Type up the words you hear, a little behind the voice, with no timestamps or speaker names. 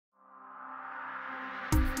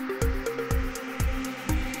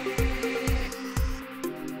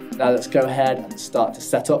Now let's go ahead and start to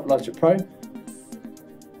set up Logic Pro.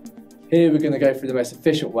 Here we're going to go through the most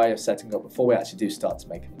efficient way of setting up before we actually do start to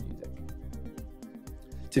make any music.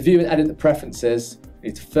 To view and edit the preferences, we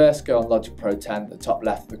need to first go on Logic Pro 10 at the top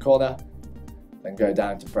left of the corner, then go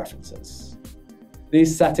down to Preferences.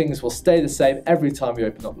 These settings will stay the same every time we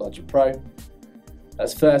open up Logic Pro.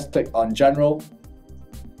 Let's first click on General,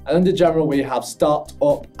 and under General we have Start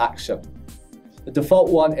Up Action. The default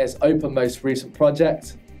one is Open Most Recent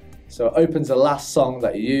Project, so it opens the last song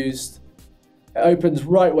that you used. It opens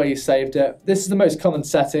right where you saved it. This is the most common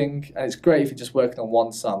setting, and it's great if you're just working on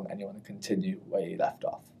one song and you want to continue where you left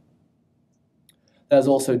off. There's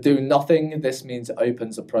also Do Nothing. This means it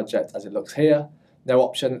opens the project as it looks here. No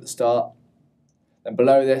option at the start. And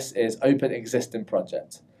below this is Open Existing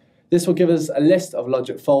Project. This will give us a list of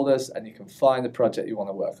Logic folders and you can find the project you want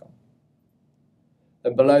to work on.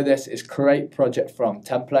 Then below this is Create Project From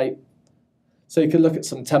Template. So you can look at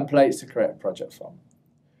some templates to create a project from.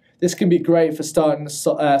 This can be great for starting the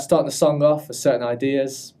song off for certain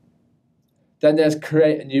ideas. Then there's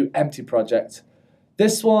Create a New Empty Project.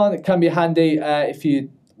 This one can be handy if you're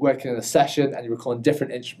working in a session and you're recording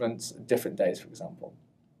different instruments at different days, for example.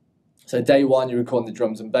 So day one, you're recording the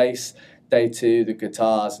drums and bass. Day two, the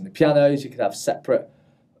guitars and the pianos. You could have separate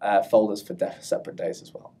folders for separate days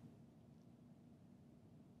as well.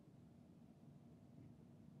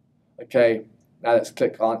 Okay, now let's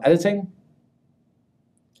click on Editing.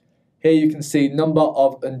 Here you can see number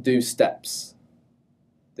of undo steps.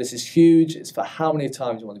 This is huge. It's for how many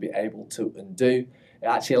times you want to be able to undo. It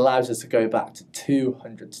actually allows us to go back to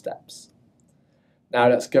 200 steps. Now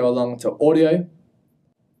let's go along to Audio.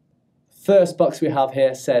 First box we have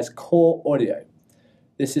here says Core Audio.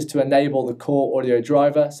 This is to enable the Core Audio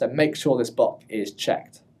driver, so make sure this box is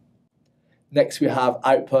checked. Next we have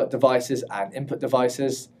Output Devices and Input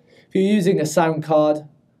Devices. If you're using a sound card,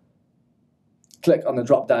 click on the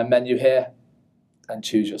drop-down menu here and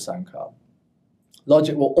choose your sound card.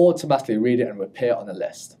 Logic will automatically read it and will appear on the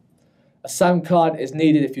list. A sound card is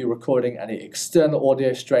needed if you're recording any external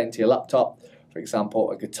audio straight into your laptop, for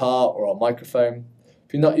example a guitar or a microphone.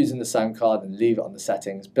 If you're not using the sound card, then leave it on the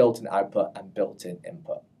settings, built-in output and built-in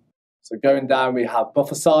input. So going down we have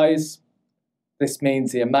buffer size. This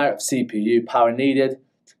means the amount of CPU power needed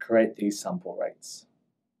to create these sample rates.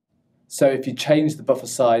 So if you change the buffer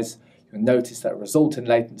size, you'll notice that resulting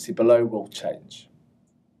latency below will change.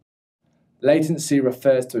 Latency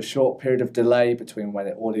refers to a short period of delay between when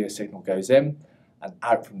the audio signal goes in and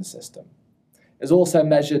out from the system. It's also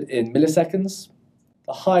measured in milliseconds.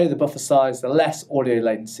 The higher the buffer size, the less audio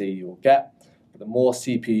latency you will get, but the more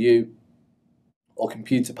CPU or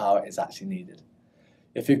computer power is actually needed.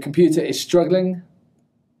 If your computer is struggling,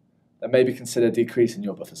 then maybe consider decreasing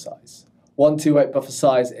your buffer size. 128 buffer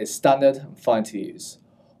size is standard and fine to use.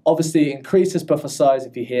 Obviously, increase this buffer size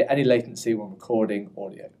if you hear any latency when recording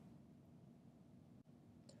audio.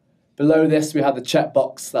 Below this, we have the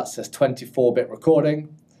checkbox that says 24-bit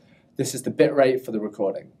recording. This is the bit rate for the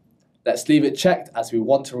recording. Let's leave it checked as we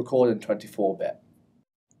want to record in 24-bit.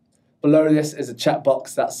 Below this is a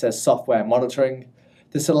checkbox that says software monitoring.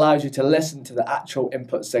 This allows you to listen to the actual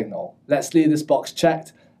input signal. Let's leave this box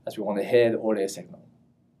checked as we want to hear the audio signal.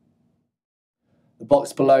 The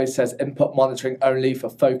box below says input monitoring only for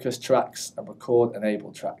focus tracks and record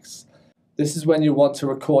enabled tracks. This is when you want to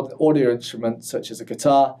record an audio instrument such as a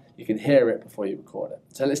guitar, you can hear it before you record it.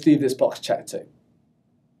 So let's leave this box checked too.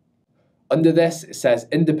 Under this it says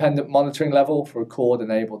independent monitoring level for record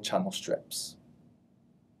enabled channel strips.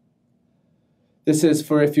 This is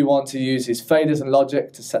for if you want to use these faders and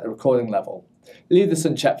Logic to set the recording level. Leave this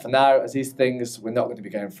unchecked for now as these things we're not going to be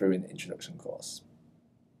going through in the introduction course.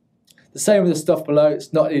 The same with the stuff below,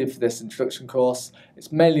 it's not needed for this introduction course,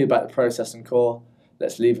 it's mainly about the processing core.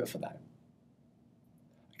 Let's leave it for now.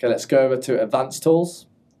 Okay, let's go over to Advanced Tools.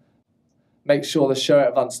 Make sure the Show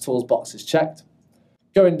Advanced Tools box is checked.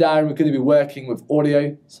 Going down, we're going to be working with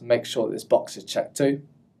audio, so make sure that this box is checked too.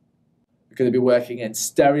 We're going to be working in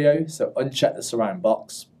stereo, so uncheck the surround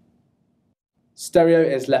box. Stereo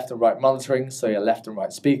is left and right monitoring, so your left and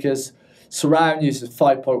right speakers. Surround uses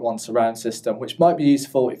 5.1 surround system, which might be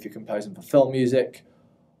useful if you're composing for film music,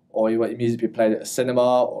 or you want your music to be played at a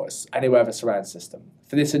cinema, or anywhere with a surround system.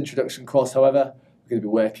 For this introduction course, however, we're going to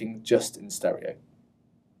be working just in stereo.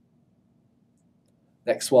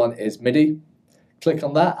 Next one is Midi. Click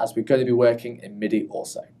on that as we're going to be working in Midi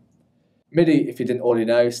also. Midi, if you didn't already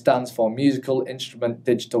know, stands for Musical Instrument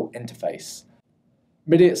Digital Interface.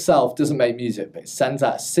 Midi itself doesn't make music, but it sends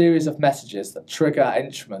out a series of messages that trigger our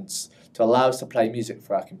instruments to allow us to play music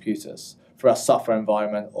for our computers, for our software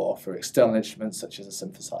environment, or for external instruments such as a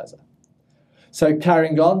synthesizer. So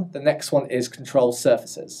carrying on, the next one is control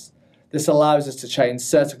surfaces. This allows us to change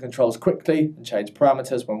certain controls quickly and change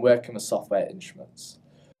parameters when working with software instruments.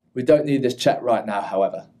 We don't need this check right now,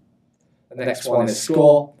 however. The next one is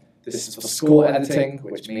score. This is for score editing,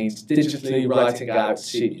 which means digitally writing out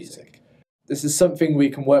sheet music. This is something we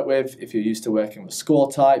can work with if you're used to working with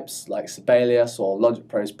score types like Sibelius or Logic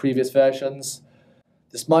Pro's previous versions.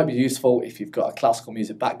 This might be useful if you've got a classical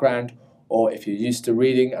music background or if you're used to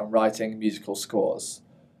reading and writing musical scores.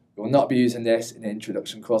 We will not be using this in the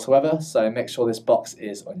introduction course, however, so make sure this box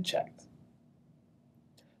is unchecked.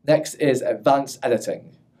 Next is advanced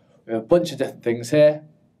editing. We have a bunch of different things here.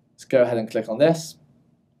 Let's go ahead and click on this.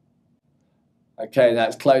 Okay, now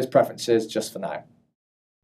it's closed preferences just for now.